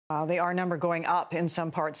They are number going up in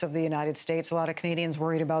some parts of the United States. A lot of Canadians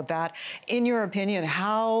worried about that. In your opinion,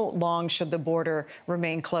 how long should the border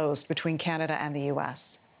remain closed between Canada and the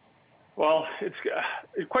U.S.? Well,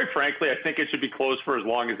 quite frankly, I think it should be closed for as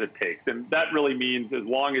long as it takes. And that really means as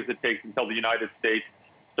long as it takes until the United States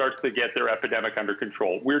starts to get their epidemic under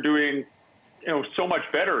control. We're doing so much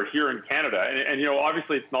better here in Canada. And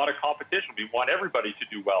obviously it's not a competition. We want everybody to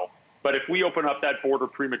do well. But if we open up that border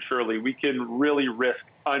prematurely, we can really risk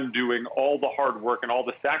undoing all the hard work and all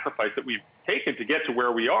the sacrifice that we've taken to get to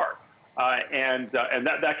where we are. And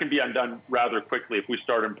that can be undone rather quickly if we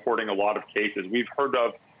start importing a lot of cases. We've heard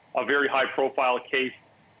of a very high-profile case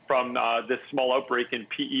from this small outbreak in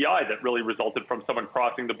PEI that really resulted from someone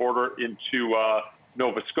crossing the border into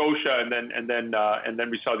Nova Scotia, and then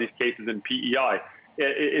we saw these cases in PEI.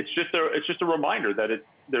 It's just a reminder that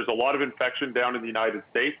there's a lot of infection down in the United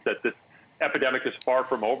States, that this epidemic is far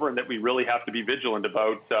from over, and that we really have to be vigilant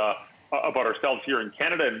about ourselves here in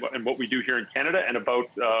Canada and what we do here in Canada, and about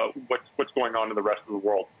what's going on in the rest of the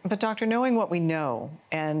world. But Doctor, knowing what we know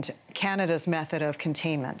and Canada's method of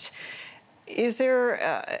containment,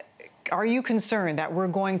 are you concerned that we're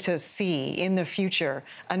going to see in the future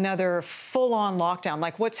another full-on lockdown,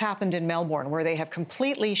 like what's happened in Melbourne, where they have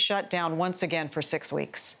completely shut down once again for 6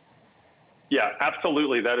 weeks? Yeah,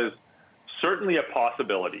 absolutely. That is certainly a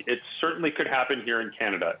possibility. It certainly could happen here in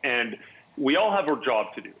Canada. And we all have our job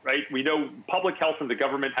to do, right? We know public health and the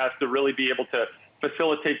government has to really be able to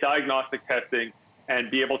facilitate diagnostic testing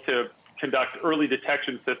and be able to conduct early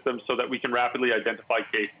detection systems so that we can rapidly identify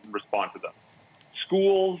cases and respond to them.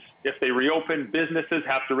 Schools, if they reopen, businesses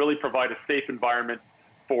have to really provide a safe environment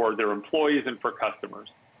for their employees and for customers.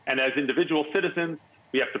 And as individual citizens,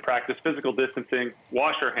 we have to practice physical distancing,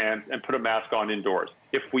 wash our hands, and put a mask on indoors.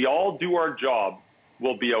 If we all do our job,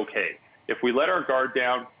 we'll be okay. If we let our guard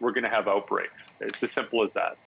down, we're going to have outbreaks. It's as simple as that.